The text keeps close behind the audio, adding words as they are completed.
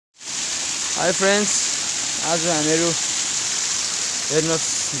High friends, आज हामीहरू हेर्नुहोस्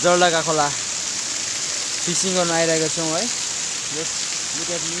जर्लाका खोला फिसिङ गर्न आइरहेका छौँ है। Just look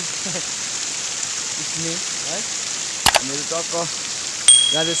at me, it's me है। हामीहरू टक्क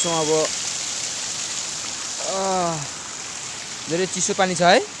जाँदैछौँ। अब धेरै चिसो पानी छ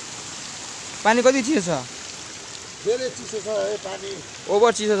है। पानी कति चिसो छ? धेरै चिसो छ है पानी,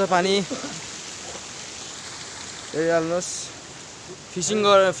 ओभर चिसो छ पानी। हेरिहाल्नुहोस्, फिसिङ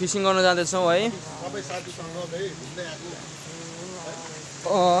गर्न जाँदैछौँ है। सबै साथीसँग घुम्दै आएको,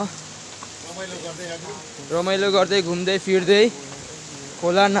 रमाइलो गर्दै घुम्दै फिर्दै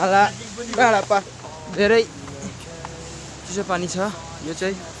खोला नाला डाँडा धेरै चिसो पानी छ। यो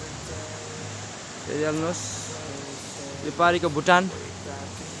चाहिँ हेरिहाल्नुहोस्, यो पारिको भुटान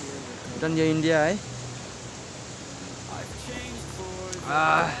यो इन्डिया है।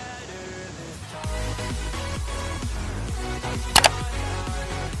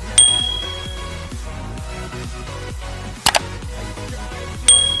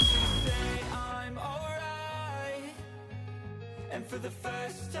 And for the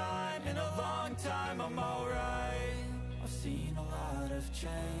first time in a long time, I'm alright. I've seen a lot of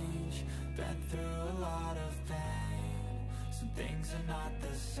change, been through a lot of pain. Some things are not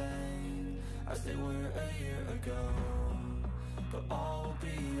the same as they were a year ago, but all will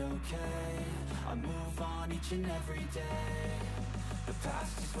be okay. I move on each and every day. The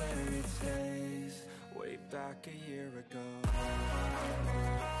past is where it stays, way back a year ago.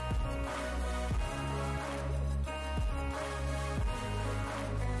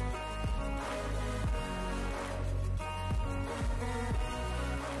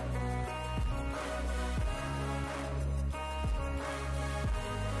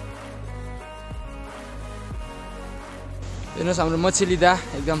 हेर्नुहोस्, हाम्रो मछली दा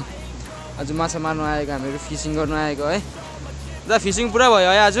एकदम आज माछा मार्नु आएको, हामीहरू फिसिङ गर्नु आएको है। दा फिसिङ पुरा भयो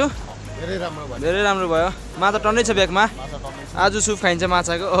है आज? धेरै राम्रो भयो। माछा टन्नै छ ब्यागमा। आज सुप खाइन्छ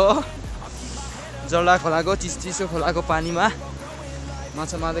माछाको। हो, जर्ला खोलाको चिसो खोलाको पानीमा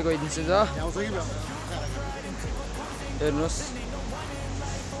माछा मार्दै गइदिन्छ। हेर्नुहोस्,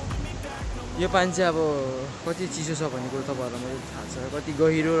 यो पानी चाहिँ अब कति चिसो छ भन्ने कुरो तपाईँहरूलाई मैले थाहा छ, कति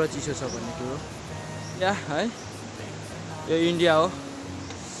गहिरो र चिसो छ भन्ने कुरो। या है, यो इन्डिया हो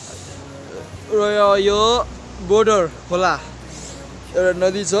र यो बोर्डर खोला एउटा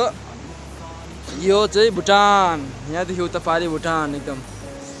नदी छ। यो चाहिँ भुटान, यहाँदेखि उता पारि भुटान एकदम।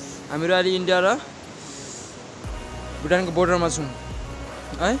 हामीहरू अहिले इन्डिया र भुटानको बोर्डरमा छौँ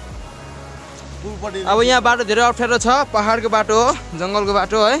है। अब यहाँ बाटो धेरै अप्ठ्यारो छ, पहाडको बाटो हो, जङ्गलको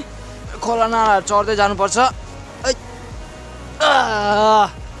बाटो है। खोला नाला चढ्दै जानुपर्छ।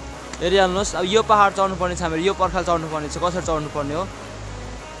 हेरिहाल्नुहोस्, अब यो पहाड चढ्नु पर्ने छ, हामीहरू यो पर्खाल चढ्नु पर्ने छ। कसरी चढ्नु पर्ने हो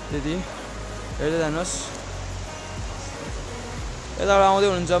त्यति हेर्दै जानुहोस्। यताबाट आउँदै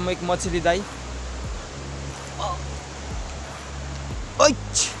हुनुहुन्छ म एक मछली दाई।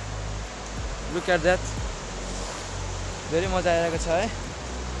 लुक एट द्याट, धेरै मजा आइरहेको छ है।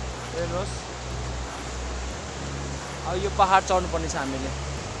 हेर्नुहोस्, अब यो पहाड चढ्नु पर्ने छ हामीले।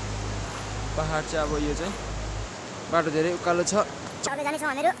 पहाड चाहिँ अब यो चाहिँ बाटो धेरै उकालो छ। चढ्दै जानेछौँ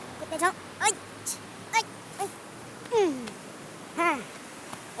हामीहरू, कुद्नेछौँ।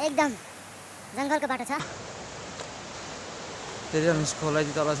 एकदम जङ्गलको बाटो छ। हेरिहाल्नुहोस्, खोला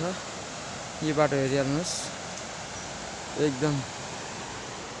चाहिँ तल छ। यो बाटो हेरिहाल्नुहोस्, एकदम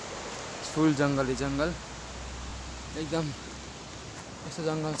फुल जङ्गली जङ्गल, एकदम यस्तो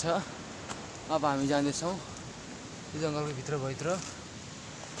जङ्गल छ। अब हामी जाँदैछौँ यो जङ्गलको भित्रबाट।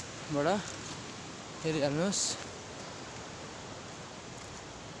 हेरिहाल्नुहोस्,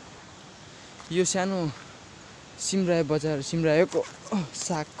 यो सानो सिमरायो बजार, सिमरायोको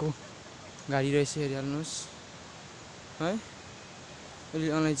सागको गाडी रहेछ। हेरिहाल्नुहोस् है, अलि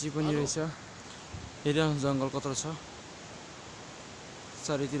अलैँची पनि रहेछ। हेरिहाल्नुहोस् जङ्गल कत्रो छ,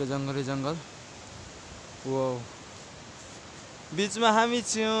 चारैतिर जङ्गलै जङ्गल। वो बिचमा हामी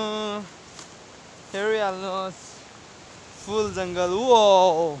छौँ। हेरिहाल्नुहोस्, फुल जङ्गल। वो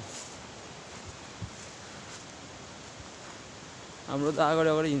हाम्रो त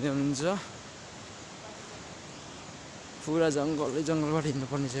अगाडि हिँड्दै हुनुहुन्छ। पुरा जङ्गलबाट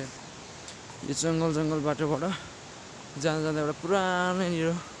हिँड्नुपर्ने छ। यो जङ्गल बाटोबाट जाँदा एउटा पुरानो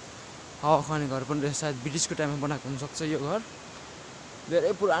यहाँनिर हावा खाने घर पनि रहेछ। सायद ब्रिटिसको टाइममा बनाएको हुनसक्छ यो घर।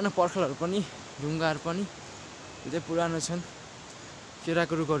 धेरै पुरानो पर्खालहरू पनि, ढुङ्गाहरू पनि धेरै पुरानो छन्।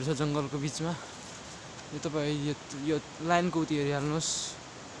 केराको रुखहरू छ जङ्गलको बिचमा। यो तपाईँ यो लाइनको उति हेरिहाल्नुहोस्,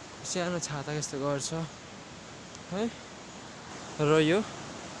 सानो छाता जस्तो घर छ है। र यो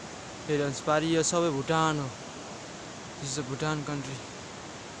हेरिहाल्नुहोस्, पारि यो सबै भुटान हो। दिस इज भुटान कन्ट्री,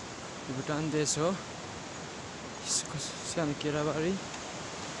 यो भुटान देश हो। सानो केराबारी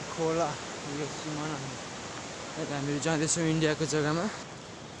खोला। यो सिमाना यता हामीहरू जाँदैछौँ इन्डियाको जग्गामा।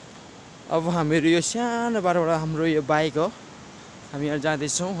 अब हामीहरू यो सानो बाटोबाट हाम्रो यो बाइक हो, हामी यहाँ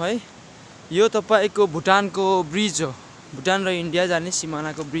जाँदैछौँ है। यो तपाईँको भुटानको ब्रिज हो, भुटान र इन्डिया जाने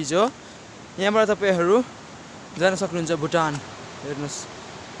सिमानाको ब्रिज हो। यहाँबाट तपाईँहरू जान सक्नुहुन्छ भुटान। हेर्नुहोस्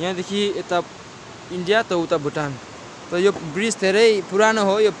यहाँदेखि यता इन्डिया त उता भुटान। त यो ब्रिज धेरै पुरानो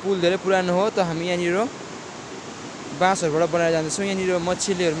हो, यो पुल धेरै पुरानो हो। त हामी यहाँनिर बाँसहरूबाट बनाएर जाँदैछौँ। यहाँनिर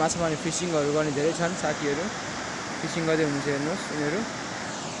मछलीहरू माछा मार्ने फिसिङहरू गर्ने धेरै छन्, साथीहरू फिसिङ गर्दै हुनुहुन्छ। हेर्नुहोस् यिनीहरू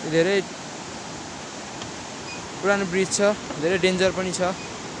धेरै पुरानो ब्रिज छ, धेरै डेन्जर पनि छ,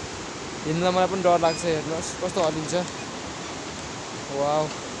 हिँड्दा मलाई पनि डर लाग्छ। हेर्नुहोस् कस्तो हल्लिन्छ, वाउ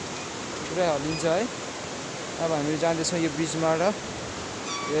पुरै हल्लिन्छ है। अब हामी जाँदैछौँ यो ब्रिजबाट।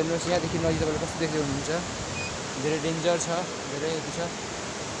 हेर्नुहोस् यहाँदेखि नजिक तपाईँले कस्तो देख्दै हुनुहुन्छ, धेरै डेन्जर छ, धेरै यति छ।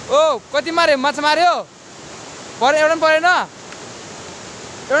 ओ कति माऱ्यो, माछा माऱ्यो? परे एउटा पनि परेन,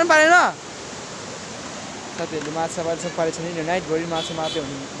 एउटा पनि पारेन। साथीहरूले माछा मार्छन्, पारेको छैन। नाइटभरि माछा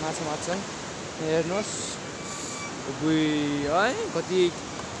मार्छन्। हेर्नुहोस् बुई है कति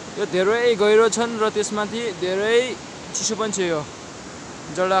यो धेरै गहिरो छन् र त्यसमाथि धेरै चिसो पनि छ। यो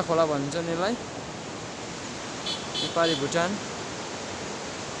जडा खोला भन्छन् यसलाई, नेपाली भुटान।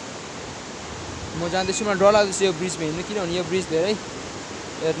 म जाँदैछु, मलाई डर लाग्दैछ यो ब्रिजमा हिँड्नु, किनभने यो ब्रिज धेरै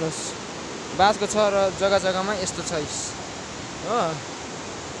हेर्नुहोस् बाँसको छ र जग्गा जग्गामा यस्तो छ हो,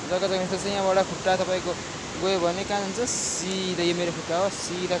 जग्गा जग्गामा यस्तो छ। यहाँबाट खुट्टा तपाईँको गयो भने कहाँ जान्छ, सिधा यो मेरो खुट्टा हो,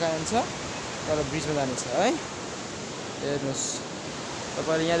 सिधा कहाँ जान्छ तर ब्रिजमा जानेछ है। हेर्नुहोस्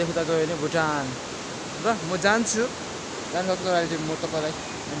तपाईँले यहाँदेखि उता गयो भने भुटान। र म जान्छु जानु सक्छु, तर अहिले म तपाईँलाई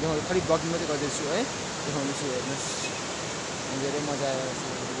देखाउँछु, खालि ब्लगिङ मात्रै गर्दैछु है, देखाउँदैछु। हेर्नुहोस् धेरै मजा आएर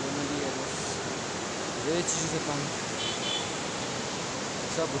नदी, हेर्नुहोस् धेरै चिसो छ पानी,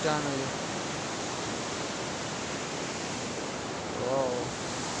 सब भुटान हो यो।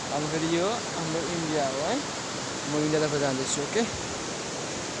 अब फेरि यो हाम्रो इन्डिया हो है, म इन्डियातर्फ जाँदैछु। ओके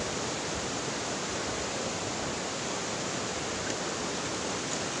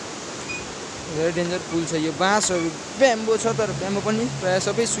धेरै डेन्जर पुल छ यो। बाँसहरू ब्याम्बो छ, तर ब्याम्बो पनि प्रायः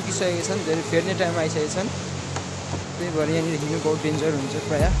सबै सुकिसकेका छन्, धेरै फेर्ने टाइम आइसकेका छन्। त्यही भएर यहाँनिर हिँड्नु बहुत डेन्जर हुन्छ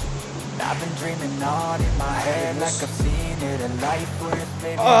प्रायः। I've been dreaming on in my head like I've seen it. A life worth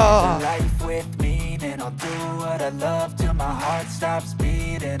living, a life with meaning. I'll do what I love till my heart stops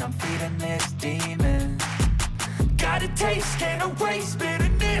beating. I'm feeding this demon. Got a taste, can't erase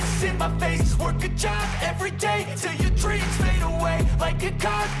bitterness in my face. Work a job every day till your dreams fade away. Like a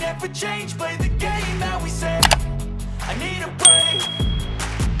card, never change. Play the game that we say. I need a break.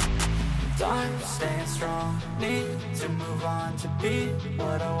 I'm staying strong, need to move on to be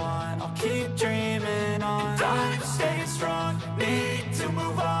what I want. I'll keep dreaming on. I'm staying strong, need to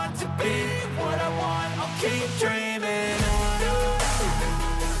move on to be what I want. I'll keep dreaming on.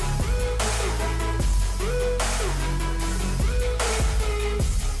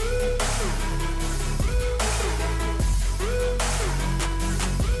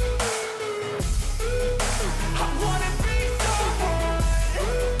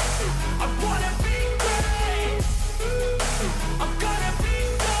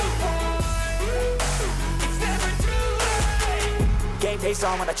 Face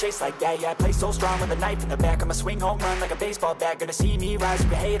on when I chase like that. Yeah, I play so strong with a knife in the back. I'ma swing home run like a baseball bat. Gonna see me rise, you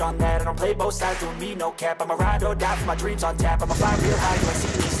can hate on that. I don't play both sides, doing me no cap. I'ma ride or die for my dreams on tap. I'ma fly real high, you might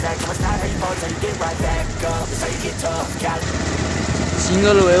see me stack. No, it's not how you fall, it's how you get right back up. It's how you get tough, got it.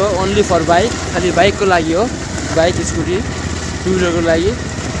 Single way हो, only for bike, खालि बाइकको लागि हो, bike scooty to व्हिलरको लागि।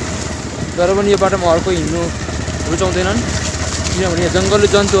 तर पनि यो बाटोमा अर्को हिँड्नु रुचाउँदैनन्, किनभने यहाँ जङ्गली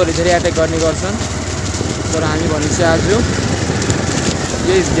जन्तुहरूले धेरै एट्याक गर्ने गर्छन्। तर हामी भनेपछि आज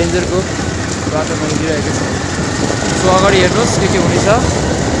यही डेन्जरको बाटोमा हिँडिरहेको छ। सो अगाडि हेर्नुहोस् के हुनेछ,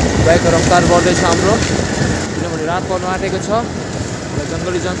 बाइकको रफ्तार बढ्दैछ हाम्रो, किनभने रात पर्न आँटेको छ र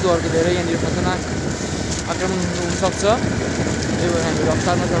जङ्गली जन्तुहरूको धेरै यहाँनिर खतरनाक आक्रमण हुनसक्छ। त्यही भएर हामी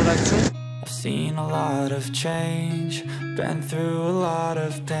रफ्तारमा चलिरहेको छौँ। I've seen a lot of change, been through a lot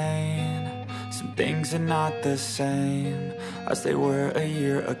of pain. Some things are not the same as they were a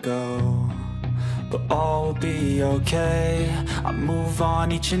year ago, but all will be okay. I move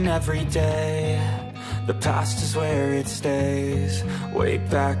on each and every day. The past is where it stays, way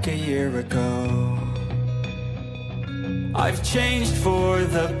back a year ago. I've changed for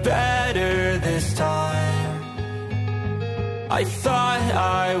the better this time. I thought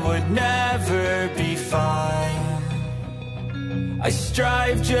I would never be fine. I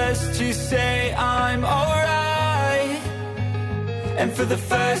strive just to say I'm alright. And for the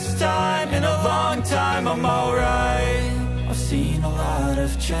first time in a long time, I'm alright. I've seen a lot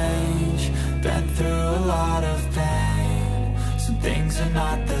of change, been through a lot of pain. Some things are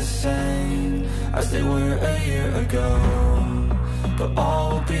not the same as they were a year ago. But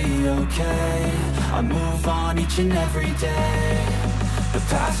all will be okay, I move on each and every day. The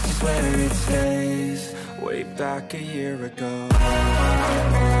past is where it stays, way back a year ago.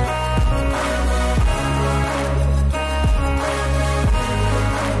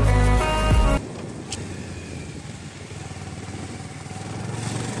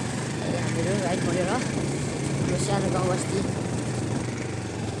 हामीहरू ride गरेर यो सानो गाउँ बस्ती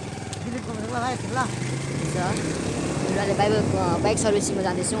हामीले bike सर्भिसिङमा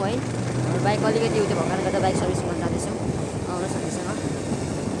जाँदैछौँ है। हाम्रो bike अलिकति उयो भएकोले गर्दा बाइक सर्भिसिङमा जाँदैछौँ। आउनुहोस् हामीसँग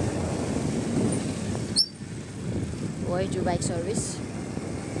way to बाइक सर्भिस।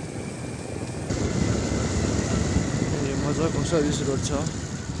 मजाको सर्भिस रोड छ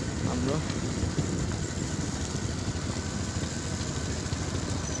हाम्रो।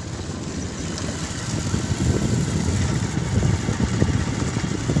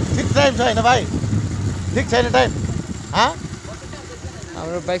 ठिक टाइम छ होइन भाइ? ठिक छैन टाइम?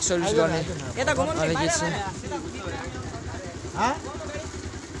 हाम्रो बाइक सर्भिस गर्ने अलिकति छ।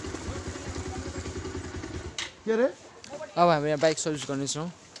 के अरे? अब हामी यहाँ बाइक सर्भिस गर्नेछौँ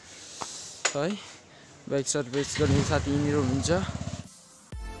है। बाइक सर्भिस गर्ने साथी यहीँनिर हुनुहुन्छ।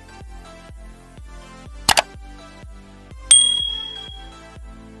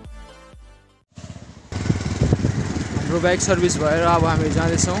 हाम्रो बाइक सर्भिस भएर अब हामी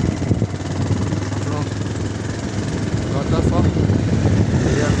जाँदैछौँ आफ्नो घरतर्फ।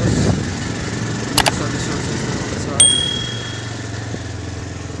 हेरिहाल्नुहोस् सर्भिस छ है।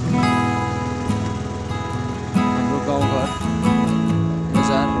 हाम्रो गाउँघर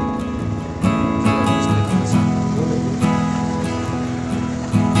बजार